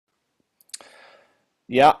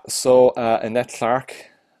Yeah, so Annette Clarke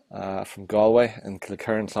from Galway and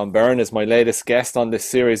Kilkerrin Clonberne is my latest guest on this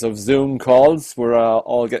series of Zoom calls. We're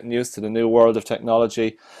all getting used to the new world of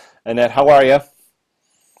technology. Annette, how are you?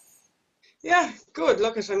 Yeah, good.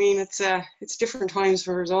 Look, it's different times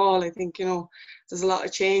for us all. I think there's a lot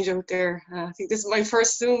of change out there. I think this is my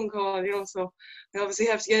first Zoom call, so I obviously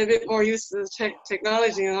have to get a bit more used to the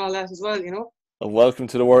technology and all that as well. And welcome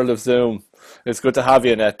to the world of Zoom. It's good to have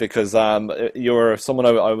you, Annette, because you're someone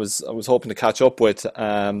I was hoping to catch up with.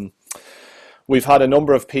 We've had a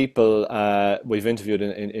number of people we've interviewed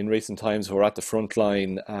in recent times who are at the front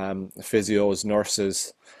line, physios,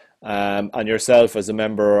 nurses, and yourself as a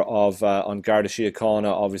member of An Garda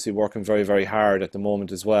Síochána, obviously working very, very hard at the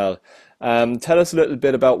moment as well. Tell us a little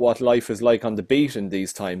bit about what life is like on the beat in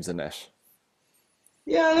these times, Annette.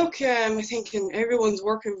 Yeah, look, I think in everyone's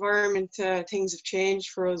work environment, things have changed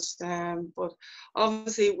for us. But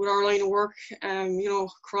obviously, with our line of work,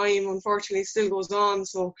 crime unfortunately still goes on,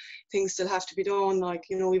 so things still have to be done. Like,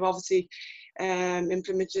 we've obviously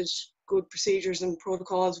implemented good procedures and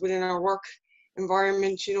protocols within our work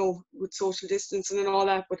environment, with social distancing and all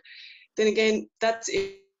that. But then again, that's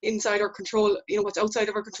inside our control. What's outside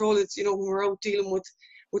of our control is, when we're out dealing with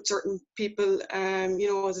certain people,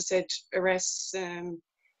 as I said, arrests,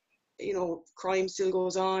 crime still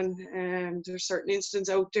goes on. There's certain incidents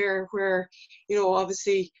out there where,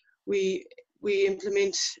 obviously we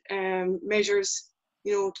implement measures,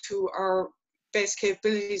 to our best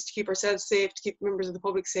capabilities to keep ourselves safe, to keep members of the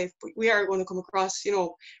public safe. But we are going to come across,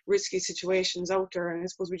 risky situations out there, and I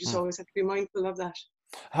suppose we just Mm. always have to be mindful of that.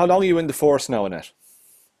 How long are you in the force now, Annette?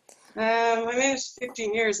 I'm in it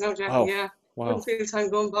 15 years now, Jackie. Oh, Yeah, wow. couldn't feel the time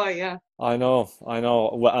going by. Yeah. I know.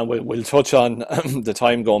 And we'll touch on the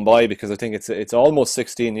time going by because I think it's almost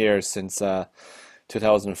 16 years since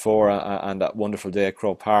 2004 and that wonderful day at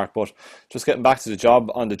Croke Park. But just getting back to the job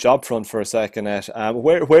on the job front for a second, Ed,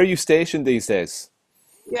 where are you stationed these days?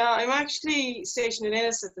 Yeah, I'm actually stationed in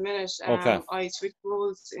Ennis at the minute. Okay. I switched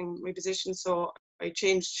roles in my position, so I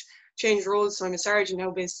changed roles. So I'm a sergeant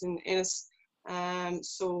now, based in Ennis.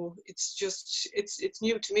 So it's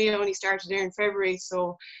new to me. I only started there in February,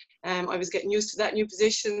 so I was getting used to that new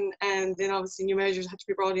position, and then obviously new measures had to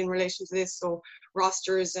be brought in relation to this. So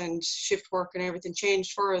rosters and shift work and everything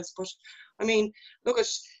changed for us. But I mean, look at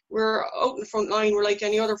we're out in the front line. We're like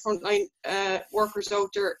any other frontline workers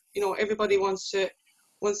out there. Everybody wants to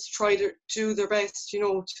try to do their best,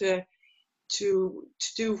 to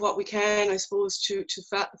do what we can, I suppose, to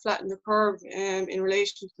flatten the curve in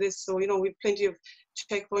relation to this. So, we've plenty of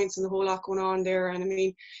checkpoints and the whole lot going on there. And I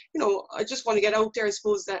mean, I just want to get out there, I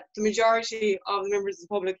suppose, that the majority of the members of the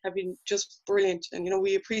public have been just brilliant. And,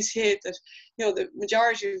 we appreciate that, the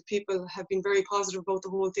majority of people have been very positive about the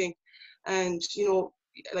whole thing. And,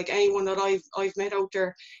 like anyone that I've met out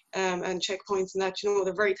there, and checkpoints and that,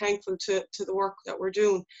 they're very thankful to the work that we're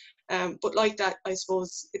doing. But like that, I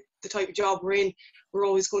suppose the type of job we're in, we're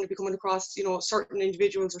always going to be coming across, certain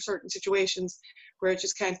individuals or certain situations where it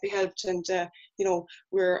just can't be helped. And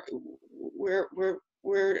we're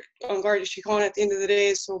we're on Garda Síochána at the end of the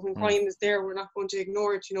day. So when Mm. crime is there, we're not going to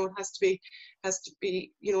ignore it. It has to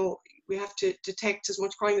be. We have to detect as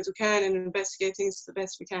much crime as we can and investigate things the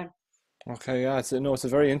best we can. Okay, yeah, it's a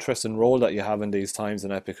very interesting role that you have in these times,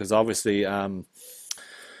 Annette, because obviously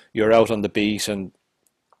you're out on the beat and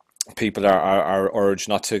people are urged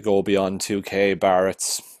not to go beyond 2K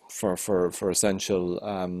barracks for essential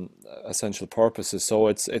purposes. So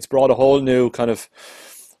it's brought a whole new kind of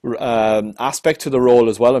aspect to the role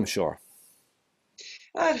as well, I'm sure.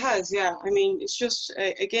 It has, yeah. I mean, it's just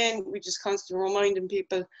again, we just constantly reminding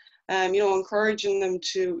people, encouraging them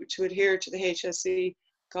to adhere to the HSE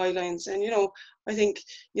guidelines. And I think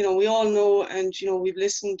we all know, and we've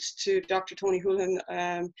listened to Dr. Tony Houlihan,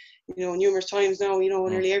 numerous times now. Mm.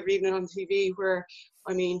 Nearly every evening on TV, where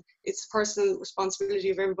I mean, it's the personal responsibility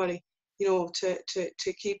of everybody,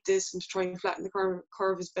 to keep this and to try and flatten the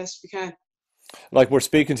curve as best we can. Like we're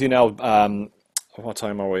speaking to you now. What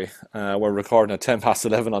time are we? We're recording at 10 past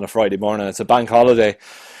 11 on a Friday morning. It's a bank holiday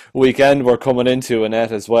weekend we're coming into,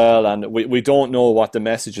 Annette, as well, and we don't know what the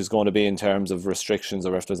message is going to be in terms of restrictions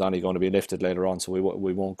or if there's any going to be lifted later on, so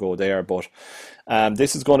we won't go there. But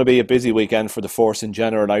this is going to be a busy weekend for the force in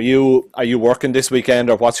general. Are you working this weekend,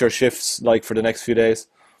 or what's your shifts like for the next few days?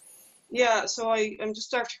 Yeah, so I'm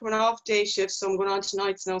just after coming off day shift, so I'm going on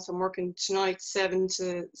tonights now. So I'm working tonight 7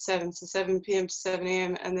 to 7, so 7 p.m. to 7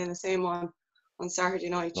 a.m. and then the same on Saturday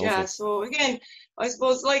night. Yeah, Lovely. so again, I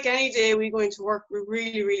suppose like any day we go into work, we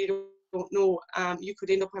really, really don't know. You could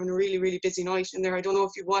end up having a really, really busy night in there. I don't know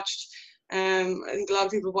if you've watched, I think a lot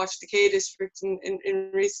of people watched the K District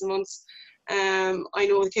in recent months. I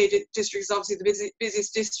know the K district is obviously the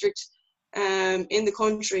busiest district in the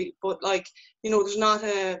country, but like, you know, there's not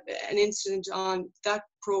an incident on that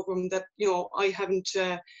program that, you know, I haven't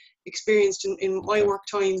experienced in my work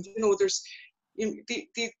time. You know, there's, you know,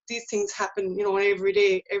 these things happen, you know, in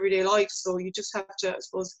everyday life. So you just have to, I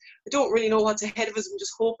suppose, I don't really know what's ahead of us. I'm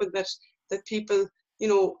just hoping that people, you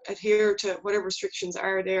know, adhere to whatever restrictions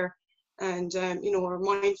are there, and you know, are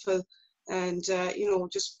mindful, and you know,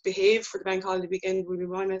 just behave for the bank holiday weekend would be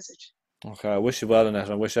my message. Okay, I wish you well, Annette,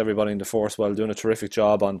 and I wish everybody in the force well, doing a terrific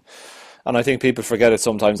job on, and I think people forget it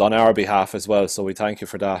sometimes, on our behalf as well, so we thank you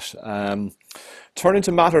for that. Turning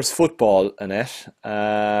to matters football, Annette,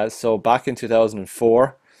 so back in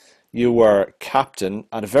 2004, you were captain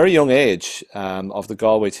at a very young age of the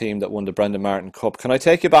Galway team that won the Brendan Martin Cup. Can I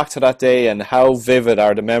take you back to that day, and how vivid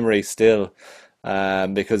are the memories still?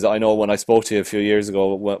 Because I know when I spoke to you a few years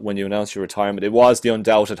ago when you announced your retirement, it was the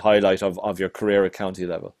undoubted highlight of your career at county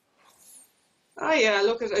level. Oh yeah,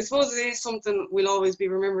 look, I suppose it is something we'll always be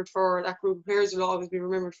remembered for. That group of players will always be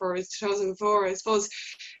remembered for. Is 2004. I suppose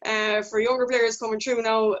for younger players coming through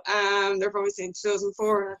now, they're probably saying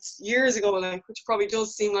 2004. That's years ago, like, which probably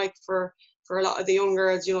does seem like for a lot of the young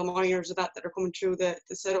girls, you know, minors of that are coming through the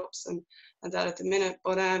setups and that at the minute.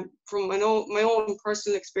 But from my own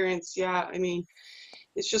personal experience, yeah, I mean,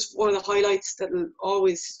 it's just one of the highlights that will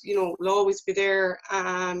always be there.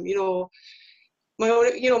 You know. My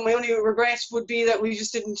only regret would be that we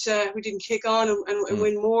just didn't kick on and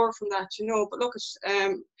win more from that, you know. But look,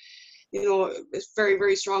 you know, a very,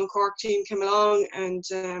 very strong Cork team came along, and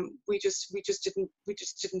we just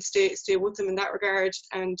didn't stay with them in that regard.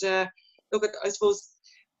 And look, I suppose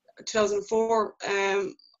 2004.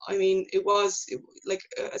 I mean, I suppose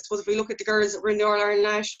if we look at the girls that were in the All-Ireland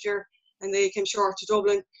last year and they came short to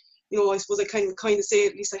Dublin, you know, I suppose I kind of say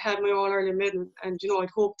at least I had my All-Ireland medal, and, you know, I'd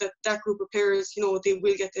hope that group of players, you know, they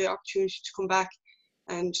will get the opportunity to come back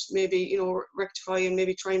and maybe, you know, rectify and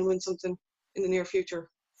maybe try and win something in the near future.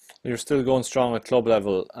 You're still going strong at club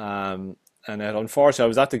level, and unfortunately I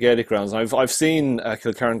was at the Gaelic grounds, and I've seen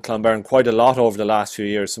Kilkerrin Clonberne quite a lot over the last few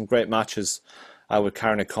years. Some great matches with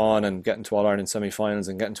Carnacon, and getting to All-Ireland semi-finals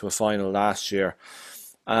and getting to a final last year.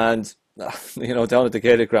 And, you know, down at the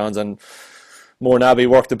Gaelic grounds, and Mourneabbey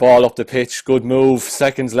worked the ball up the pitch, good move,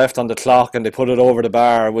 seconds left on the clock, and they put it over the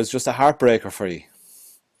bar. It was just a heartbreaker for you.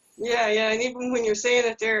 Yeah, and even when you're saying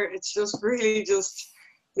it there, it's just really just,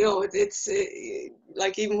 you know, it's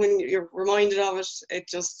like, even when you're reminded of it, it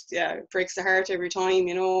just, yeah, it breaks the heart every time,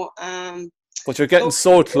 you know. But you're getting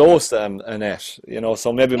so close, Annette, you know,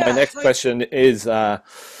 so maybe my next question is, are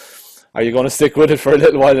you going to stick with it for a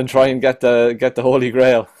little while and try and get the Holy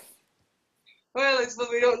Grail? Well, I suppose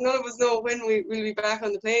none of us know when we'll be back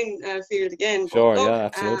on the playing field again. Sure, but look, yeah,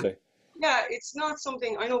 absolutely. Yeah, it's not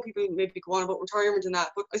something, I know people maybe go on about retirement and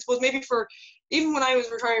that, but I suppose maybe even when I was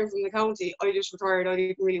retiring from the county, I just retired. I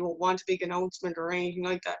didn't really want a big announcement or anything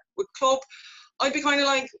like that. With club, I'd be kind of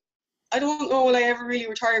like, I don't know, will I ever really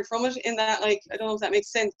retire from it, in that, like, I don't know if that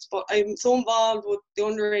makes sense, but I'm so involved with the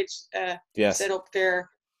underage setup there.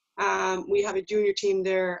 We have a junior team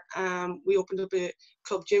there. We opened up a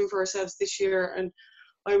club gym for ourselves this year, and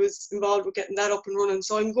I was involved with getting that up and running.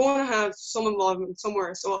 So I'm going to have some involvement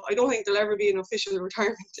somewhere. So I don't think there'll ever be an official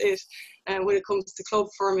retirement date when it comes to club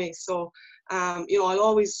for me. So, you know,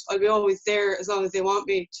 I'll be always there as long as they want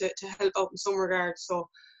me to help out in some regard. So,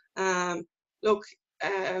 look,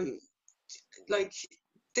 like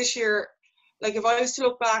this year, like if I was to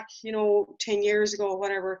look back, you know, 10 years ago,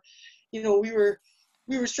 whatever, you know, we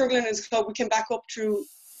were struggling as a club. We came back up through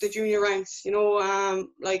the junior ranks, you know,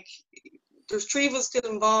 like there's three of us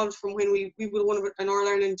still involved from when we would have won an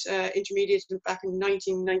All-Ireland intermediate back in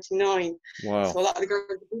 1999. Wow. So a lot of the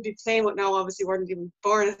girls we'd be playing with now obviously weren't even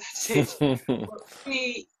born at that stage. But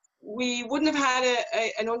we wouldn't have had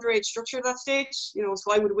an underage structure at that stage, you know,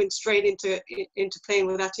 so I would have went straight into playing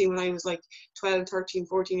with that team when I was like 12, 13,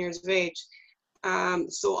 14 years of age.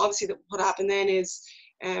 So obviously what happened then is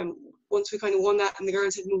once we kind of won that and the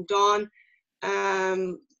girls had moved on,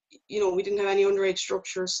 you know, we didn't have any underage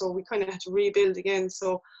structure, so we kind of had to rebuild again.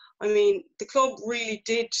 So, I mean, the club really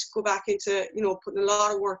did go back into, you know, putting a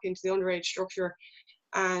lot of work into the underage structure.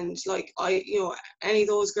 And like you know, any of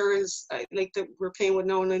those girls like that we're playing with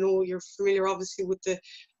now, and I know you're familiar obviously with the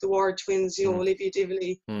Ward twins, you know, Olivia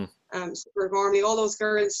Dively, Super Gormley, all those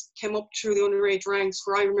girls came up through the underage ranks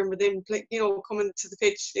where I remember them play, you know, coming to the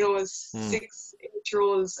pitch, you know, as 6,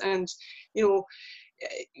 8-year-olds, and you know,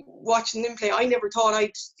 watching them play, I never thought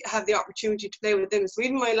I'd have the opportunity to play with them. So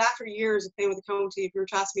even my latter years of playing with the county, if you were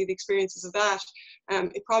to ask me the experiences of that,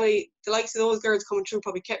 it probably, the likes of those girls coming through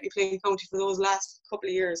probably kept me playing county for those last couple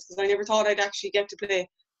of years, because I never thought I'd actually get to play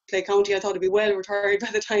county. I thought I'd be well retired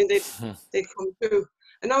by the time they'd come through.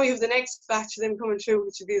 And now you have the next batch of them coming through,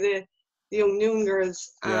 which would be the young noon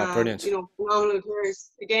girls. Yeah, brilliant. You know, phenomenal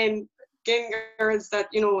players. Again, girls that,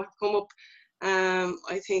 you know, have come up.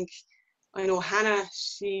 I think, I know Hannah,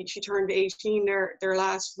 she turned 18 there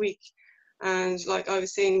last week. And like I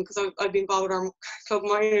was saying, because I've been involved with our club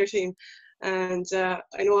minor team, and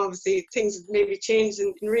I know obviously things have maybe changed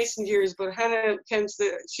in recent years, but Hannah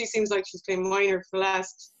she seems like she's playing minor for the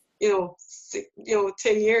last,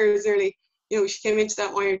 10 years nearly. You know, she came into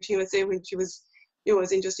that minor team, I'd say, when she was,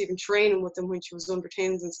 as in just even training with them when she was under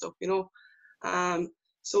 10s and stuff,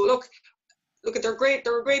 So look, they're great.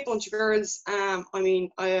 They're a great bunch of girls. I mean,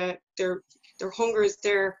 their hunger is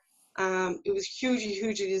there. It was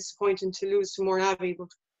hugely disappointing to lose to Mourneabbey, but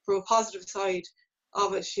from a positive side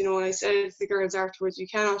of it, and I said to the girls afterwards, you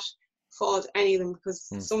cannot fault any of them, because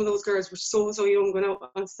some of those girls were so young going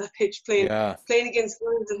out onto that pitch playing against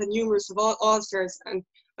girls that had numerous of all stars, and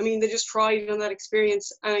I mean, they just tried on that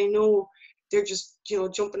experience, and I know they're just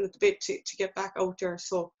jumping at the bit to get back out there.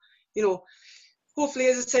 So hopefully,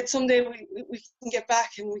 as I said, someday we can get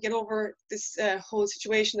back and we get over this whole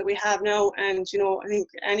situation that we have now. And, I think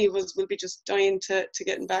any of us will be just dying to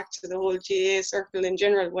getting back to the whole GAA circle in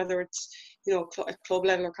general, whether it's, at club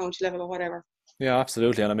level or county level or whatever. Yeah,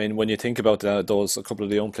 absolutely. And I mean, when you think about a couple of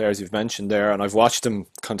the young players you've mentioned there, and I've watched them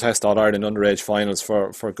contest All-Ireland underage finals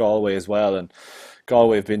for Galway as well. And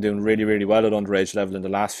Galway have been doing really well at underage level in the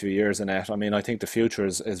last few years, Annette. I mean, I think the future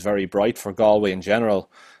is very bright for Galway in general.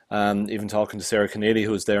 Even talking to Sarah Keneally,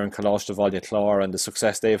 who's there in Annette Clarke, and the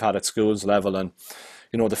success they've had at schools level, and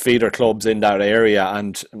the feeder clubs in that area,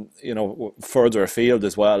 and further afield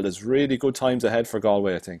as well. There's really good times ahead for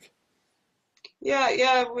Galway, I think.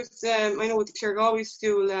 Yeah. With I know with the Clare Galway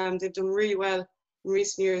school, they've done really well in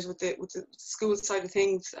recent years with the school side of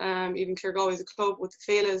things. Even Clare Galway as a club with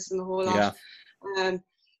the Féiles and the whole lot.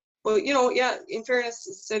 But in fairness,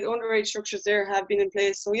 as I said, underage structures there have been in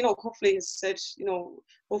place. So hopefully, as I said,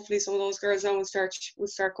 hopefully some of those girls now will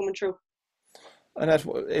start coming through. Annette,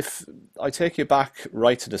 if I take you back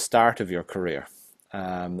right to the start of your career,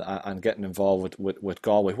 and getting involved with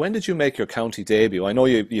Galway, when did you make your county debut? I know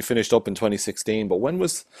you finished up in 2016, but when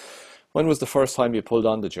was the first time you pulled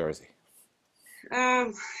on the jersey?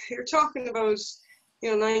 You're talking about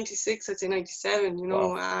 96, I'd say 97.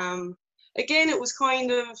 Wow. Again, it was kind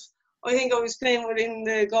of, I think I was playing within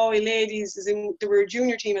the Galway Ladies, as in they were a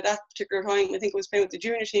junior team at that particular time. I think I was playing with the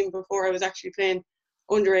junior team before I was actually playing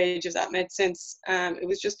underage, if that made sense. It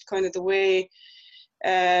was just kind of the way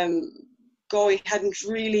Galway hadn't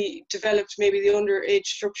really developed maybe the underage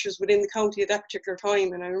structures within the county at that particular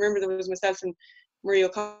time. And I remember there was myself and Marie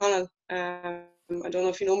O'Connell. I don't know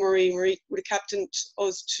if you know Marie. Marie would have captained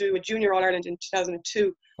us to a junior All-Ireland in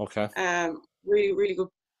 2002. Okay. Really good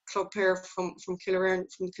club player from Kilkerrin,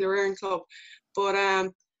 from the Kilkerrin club. But I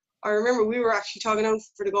remember we were actually talking out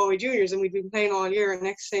for the Galway juniors, and we'd been playing all year, and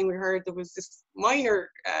next thing we heard there was this minor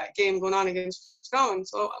game going on against Roscommon.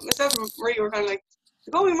 So myself and Marie were kind of like,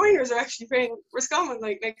 the Galway minors are actually playing Roscommon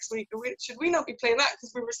like next week. Should we not be playing that?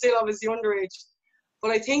 Because we were still obviously underage. But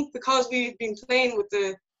I think because we'd been playing with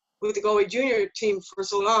the Galway junior team for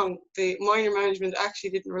so long, the minor management actually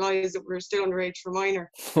didn't realise that we were still underage for minor.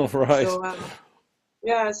 Right. So,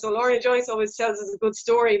 so Lauren Joyce always tells us a good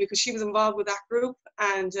story because she was involved with that group,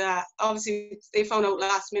 and obviously they found out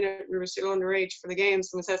last minute we were still underage for the game,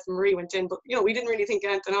 so myself and Marie went in, but we didn't really think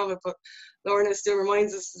anything of it. But Lorna still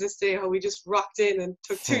reminds us to this day how we just rocked in and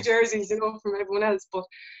took 2 jerseys, from everyone else. But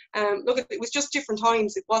look, it was just different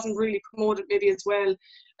times. It wasn't really promoted maybe as well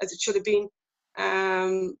as it should have been.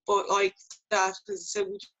 But like that, because I said,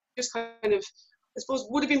 we just kind of, I suppose,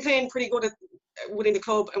 would have been playing pretty good within the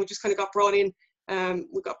club, and we just kind of got brought in.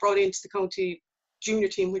 We got brought into the county junior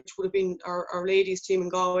team, which would have been our ladies team in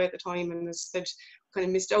Galway at the time, and as I said, kind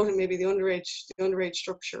of missed out on maybe the underage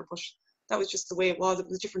structure, but that was just the way it was. It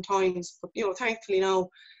was different times, but thankfully now,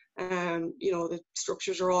 the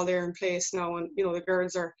structures are all there in place now, and the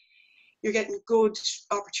girls you're getting good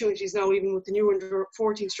opportunities now, even with the new under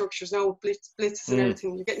 14 structures now, blitzes and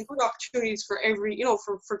everything. You're getting good opportunities for every,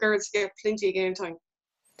 for girls to get plenty of game time.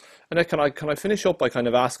 And can I finish up by kind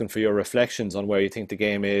of asking for your reflections on where you think the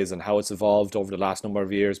game is and how it's evolved over the last number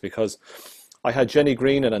of years? Because I had Jenny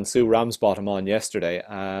Greenan and Sue Ramsbottom on yesterday.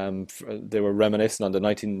 They were reminiscing on the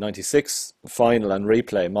 1996 final and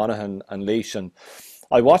replay, Monaghan and Laois. And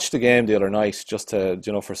I watched the game the other night just to,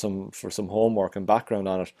 for some homework and background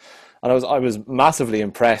on it, and I was massively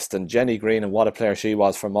impressed. And Jenny Green, and what a player she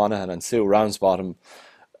was for Monaghan, and Sue Ramsbottom,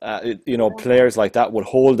 players like that would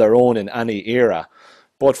hold their own in any era.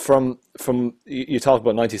 But from you talk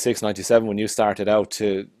about 96, 97 when you started out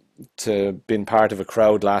to being part of a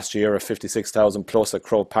crowd last year of 56,000 plus at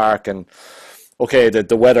Croke Park, and okay,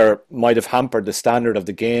 the weather might have hampered the standard of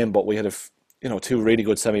the game, but we had two really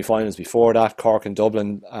good semi-finals before that, Cork and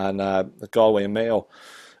Dublin, and Galway and Mayo.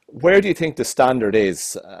 Where do you think the standard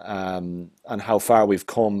is, and how far we've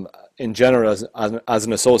come in general as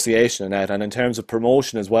an association, Annette, and in terms of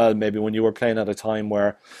promotion as well? Maybe when you were playing at a time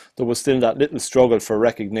where there was still that little struggle for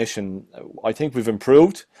recognition, I think we've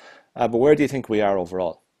improved, but where do you think we are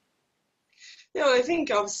overall? Yeah, well, I think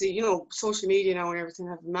obviously, social media now and everything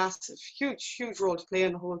have a massive, huge role to play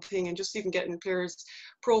in the whole thing, and just even getting players'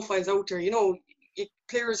 profiles out there.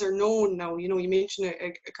 Players are known now. You mentioned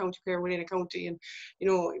a county player within a county, and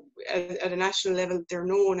at a national level they're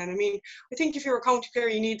known. And I mean, I think if you're a county player,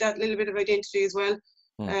 you need that little bit of identity as well.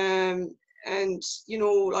 And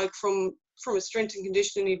like from a strength and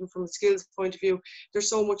conditioning, even from a skills point of view, there's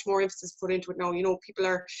so much more emphasis put into it now. People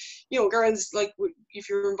are, girls, like if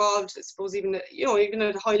you're involved, I suppose even at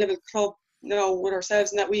a high level club now with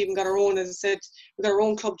ourselves, and that we even got our own, as I said, we got our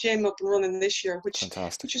own club gym up and running this year, which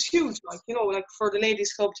is huge. Like for the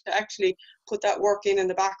ladies club to actually put that work in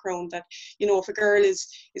the background, that if a girl is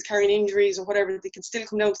carrying injuries or whatever, they can still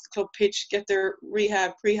come down to the club pitch, get their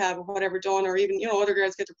prehab or whatever done, or even other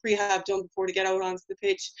girls get their prehab done before they get out onto the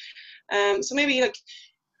pitch. So maybe like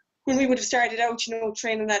when we would have started out,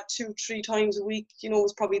 training that 2-3 times a week,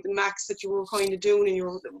 was probably the max that you were kind of doing,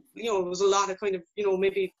 and there was a lot of kind of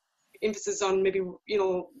maybe emphasis on maybe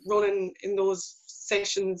running in those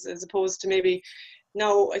sessions, as opposed to maybe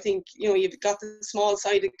now. I think you've got the small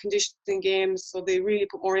sided conditioning games, so they really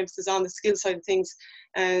put more emphasis on the skill side of things,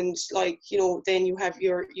 and then you have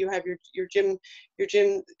your gym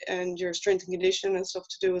and your strength and conditioning and stuff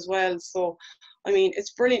to do as well. So I mean,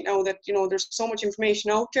 it's brilliant now that there's so much information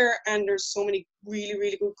out there, and there's so many really,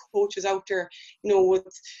 really good coaches out there. With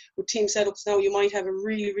team setups now, you might have a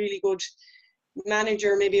really, really good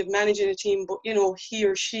manager maybe of managing a team, but he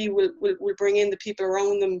or she will bring in the people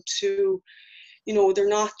around them to, they're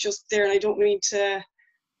not just there. And I don't mean to,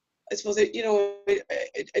 I suppose, I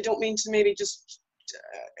don't mean to maybe just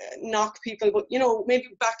knock people, but maybe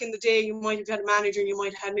back in the day you might have had a manager and you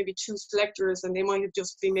might have had maybe 2 selectors, and they might have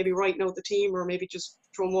just been maybe writing out the team, or maybe just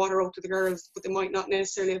throwing water out to the girls, but they might not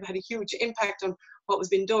necessarily have had a huge impact on what was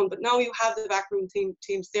being done. But now you have the backroom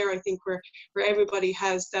teams there, I think, where everybody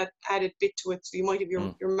has that added bit to it. So you might have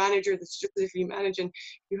your manager that's specifically managing,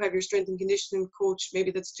 you have your strength and conditioning coach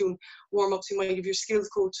maybe that's doing warm-ups, you might have your skills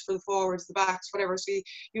coach for the forwards, the backs, whatever. So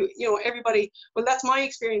everybody, well, that's my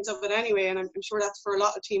experience of it anyway, and I'm sure that's for a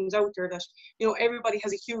lot of teams out there, that everybody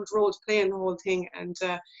has a huge role to play in the whole thing. And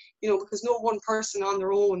because no one person on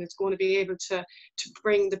their own is going to be able to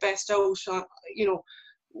bring the best out on,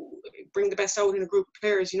 bring the best out in a group of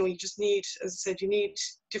players. You just need, as I said, you need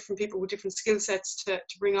different people with different skill sets to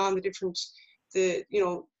bring on the different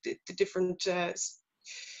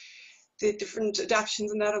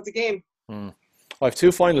adaptations and that of the game. I have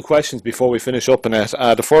 2 final questions before we finish up, Annette.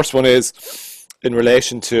 The first one is in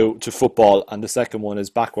relation to football, and the second one is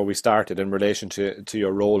back where we started in relation to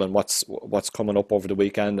your role and what's coming up over the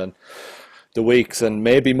weekend and the weeks and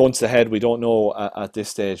maybe months ahead. We don't know at this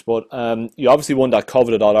stage, but you obviously won that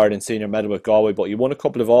coveted All-Ireland Senior medal with Galway, but you won a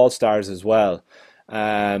couple of All Stars as well.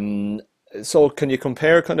 So can you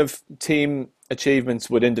compare kind of team achievements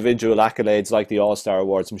with individual accolades like the All Star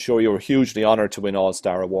Awards? I'm sure you were hugely honoured to win All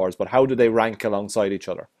Star Awards, but how do they rank alongside each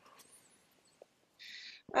other?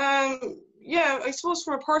 Yeah, I suppose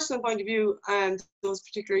from a personal point of view, and those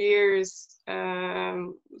particular years,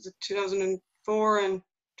 was it 2004 and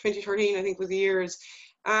 2013, I think, was the years.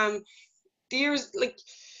 The years, like,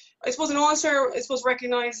 I suppose an All-Star,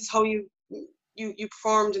 recognises how you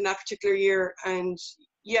performed in that particular year. And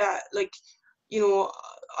yeah, like,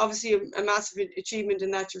 obviously a massive achievement in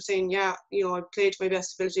that you're saying, yeah, I played to my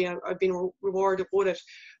best ability, I've been rewarded with it.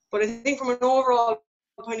 But I think from an overall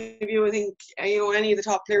point of view, I think, any of the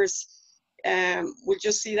top players will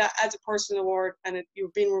just see that as a personal award, and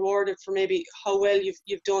you've been rewarded for maybe how well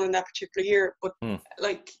you've done in that particular year. But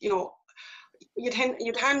like, you'd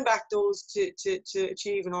hand back those to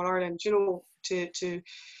achieve an All-Ireland, to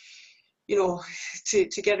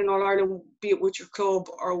get an All-Ireland, be it with your club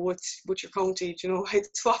or with your county.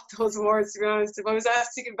 I'd swap those awards, to be honest. If I was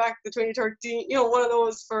asked to give back the 2013, one of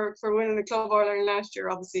those for winning the club All-Ireland last year,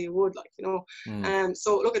 obviously it would,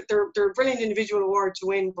 So look, they're a brilliant individual award to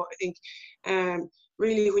win, but I think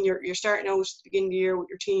really when you're starting out at the beginning of the year with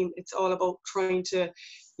your team, it's all about trying to,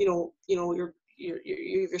 your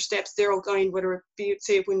steps there outlined, whether it be,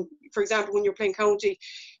 say, when, for example, when you're playing county,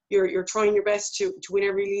 you're trying your best to win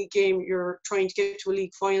every league game. You're trying to get to a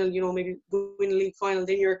league final, maybe win a league final.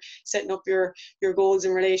 Then you're setting up your goals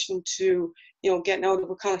in relation to, getting out of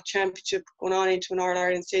a kind of championship, going on into an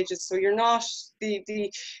All-Ireland stages. So you're not,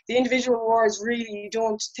 the individual awards, really, you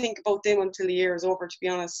don't think about them until the year is over, to be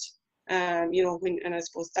honest. And I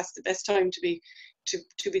suppose that's the best time to be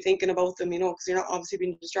thinking about them, because you're not obviously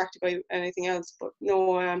being distracted by anything else. But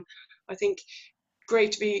I think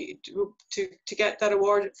great to get that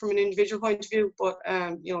award from an individual point of view, but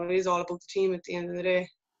it is all about the team at the end of the day.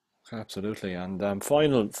 Absolutely. And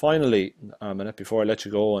finally, Annette, before I let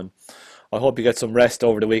you go, and I hope you get some rest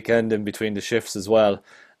over the weekend in between the shifts as well.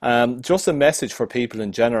 Just a message for people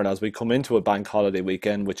in general as we come into a bank holiday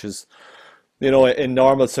weekend, which is, in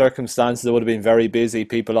normal circumstances, it would have been very busy,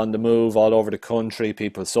 people on the move all over the country,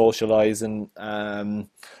 people socialising,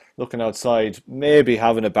 looking outside, maybe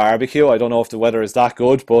having a barbecue. I don't know if the weather is that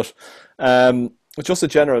good, but just a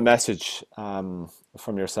general message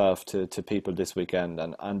from yourself to people this weekend.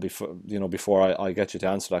 And before I get you to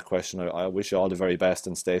answer that question, I wish you all the very best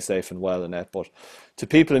and stay safe and well, Annette. But to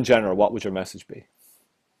people in general, what would your message be?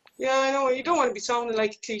 Yeah, I know you don't want to be sounding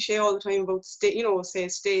like a cliche all the time about stay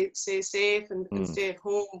safe and stay at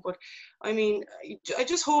home. But I mean, I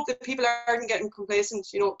just hope that people aren't getting complacent.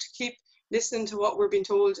 To keep listening to what we're being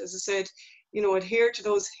told. As I said, adhere to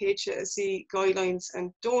those HSE guidelines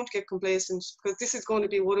and don't get complacent, because this is going to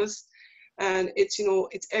be with us, and it's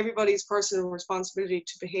everybody's personal responsibility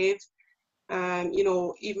to behave.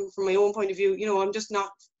 Even from my own point of view, I'm just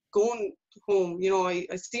not going home. I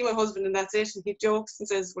see my husband and that's it, and he jokes and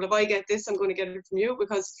says, well, if I get this, I'm going to get it from you,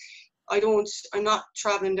 because I'm not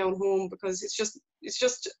traveling down home, because it's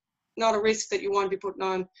just not a risk that you want to be putting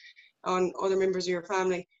on other members of your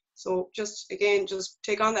family. So just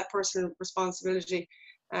take on that personal responsibility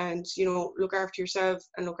and look after yourself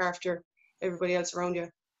and look after everybody else around you.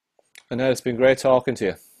 Annette, it's been great talking to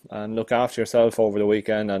you, and look after yourself over the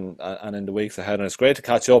weekend and in the weeks ahead. And it's great to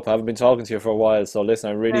catch up. I haven't been talking to you for a while, so listen,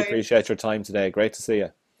 I really appreciate your time today. Great to see you.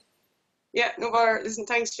 Yeah, no bother. Listen,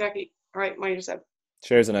 thanks, Jackie. All right, mind yourself.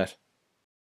 Cheers, Annette.